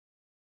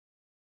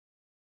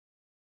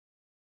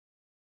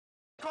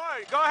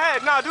Corey, go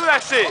ahead. No, do that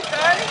shit.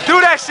 Okay.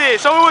 Do that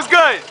shit. So it was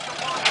good.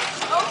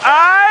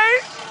 Alright?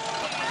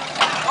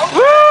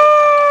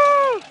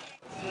 Woo!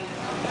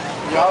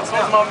 Y'all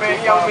told my man,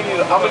 I'm gonna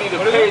need a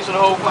page for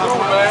the whole crew,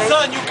 man.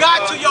 Son, you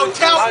got to, yo,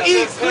 tell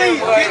E,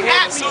 please, get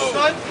at me,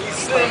 son. He's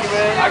sick,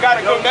 man. I got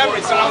a good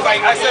memory, so I was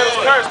like, I said it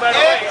was cursed, man.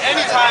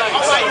 Anytime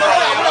I'm like, we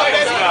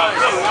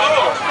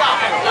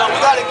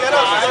gotta get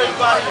up,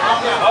 everybody.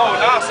 Oh,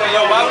 nah, so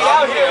yo, why we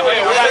out here?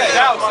 Man, we got the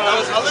house, son.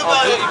 I live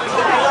out here.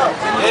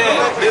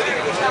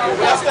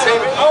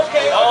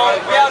 Okay.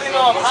 We out in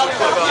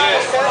Hollywood.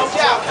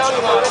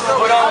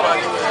 Hold on,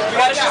 man. We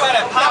gotta show at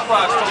that Pop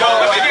Rocks. Yo,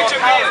 let me get your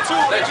man, too.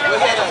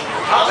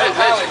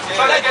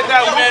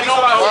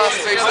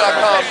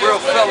 MySpace.com,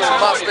 real felon,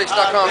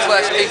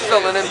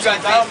 MySpace.com/a-felon,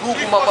 MTV,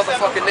 Google my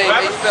motherfucking name,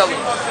 a-felon.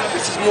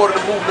 This is more to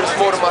the movement, it's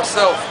more to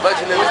myself.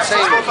 Legend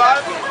Entertainment.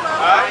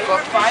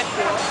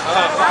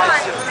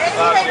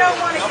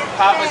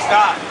 Papa's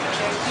died.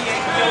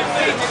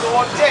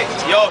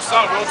 Yo,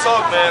 son, real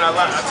talk, man. I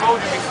told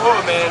you before,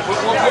 man.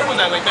 What was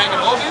that, like back in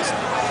August?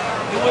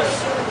 It was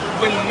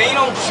when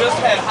Mano just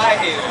had high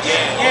hair.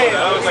 Yeah,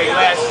 that was like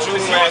last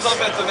June.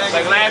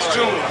 Like last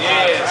June,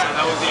 yeah. So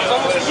that was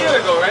almost a year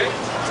ago, right?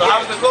 So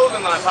how's the clothing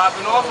line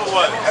popping off or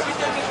what?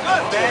 Everything is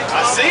good, man.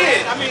 I see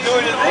it. I mean,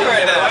 doing his thing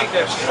right now. I like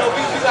that shit. You know,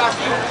 we got a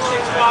few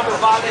chicks probably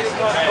violators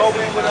gonna go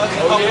in with us.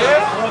 Oh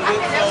yeah?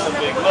 That's a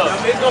big look.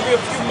 It's gonna be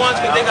a few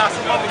months because they got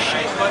some other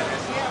shit, but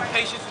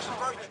patience is a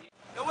virtue.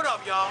 Yo, what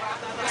up, y'all?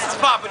 This is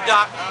Papa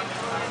Doc.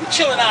 We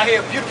chilling out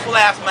here, beautiful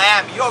ass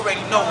Miami. You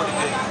already know what it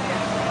is.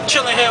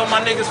 Chilling here with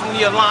my niggas from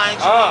the iLLiance,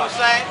 you know what I'm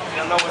saying?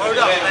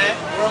 Word up, man.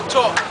 Real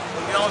talk.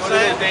 You know what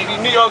I'm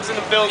saying? New York's in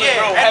the building,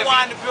 yeah, bro.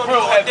 NY in the building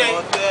all day.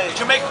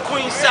 Jamaica,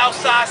 Queens,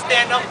 Southside,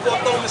 stand up.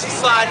 Fort Thurman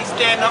Society,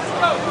 stand up.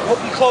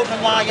 Hope you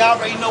clothing line, y'all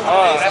already know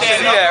what it is.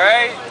 Stand up. Yeah,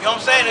 right? You know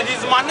what I'm saying? And these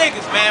are my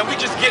niggas, man. We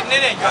just getting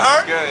it in. You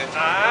heard? Good.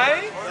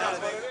 Alright.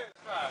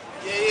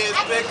 Yeah, it's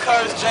Big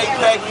Curse,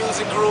 JPEG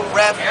Music Group,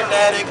 Rap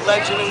Fanatic,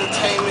 Legend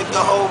Entertainment, the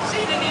whole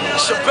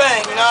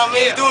shebang, you know what I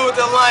mean? Doing with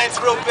the Alliance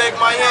real big,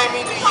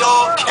 Miami, New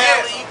York,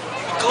 Cali,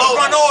 Glow.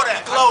 Run all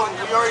that. Glow,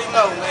 you already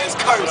know, man, it's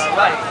Curse.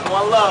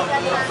 One love,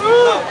 man.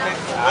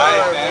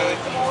 Alright, man.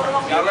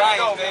 Y'all right,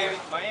 baby.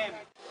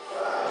 Miami.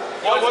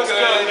 Yo, what's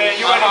good, man?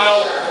 You already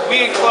know.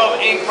 We in Club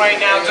Inc. right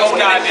now, just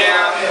got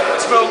down.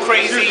 It's real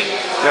crazy,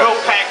 real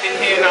packed in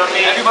here, know what I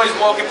mean? Everybody's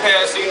walking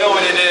past, so you know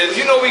what it is.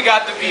 You know we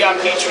got the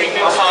VIP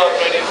treatment.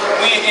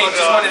 We in Inc.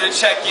 just wanted to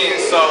check in,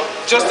 so.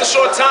 Just a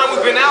short time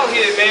we've been out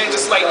here, man.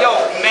 Just like, yo,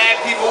 mad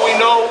people we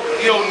know.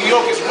 Yo, New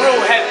York is real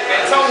heavy,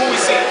 man. Tell them who we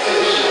see.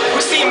 We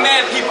see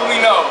mad people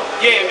we know.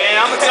 Yeah, man,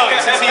 I'm gonna tell you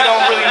since he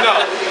don't really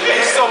know. We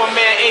saw my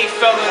man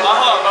a-felon,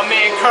 my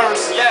man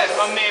Curse,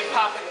 my man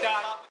Papa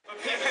Doc.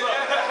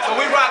 So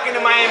we rocking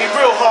in Miami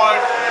real hard.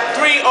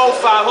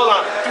 305, hold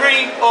on.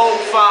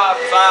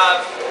 3055.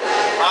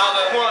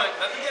 One.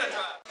 Let me get a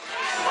drop.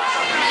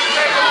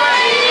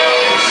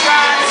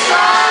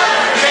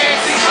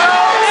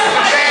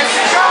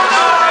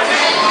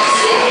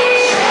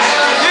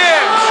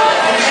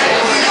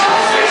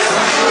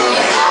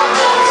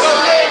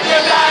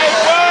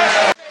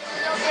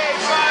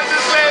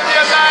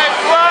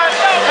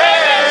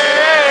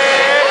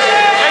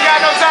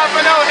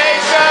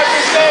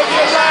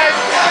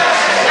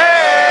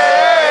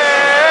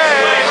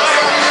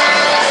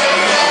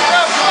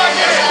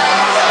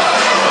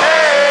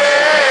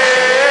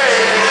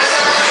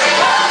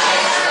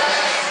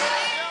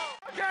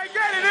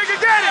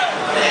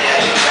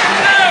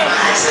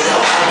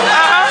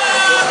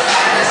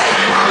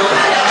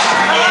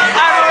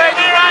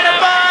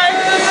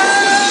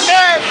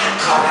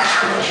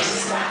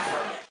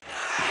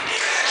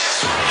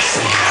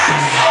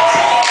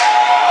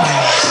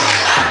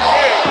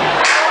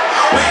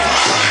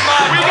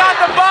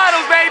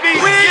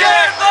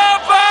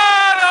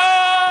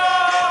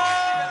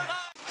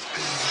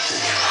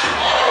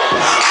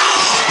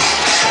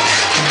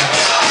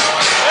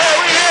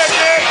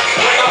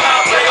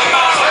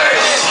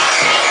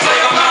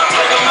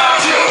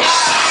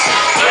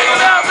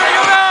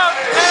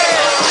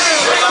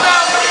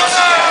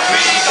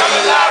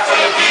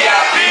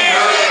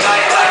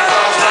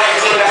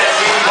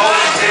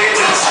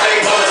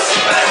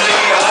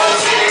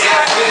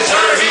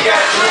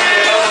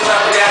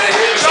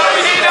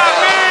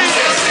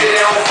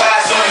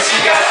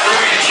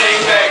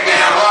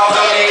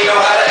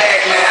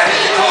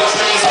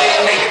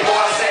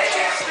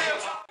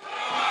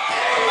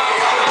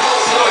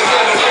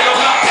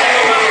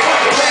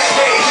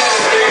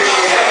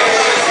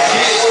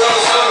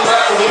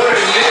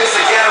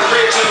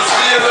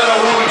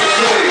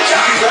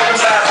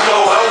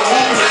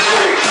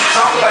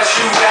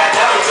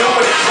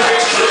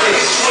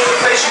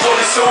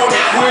 So I'm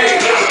quick,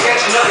 never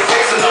catch another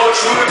case of no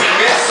true to be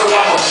missed, so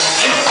I'ma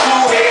keep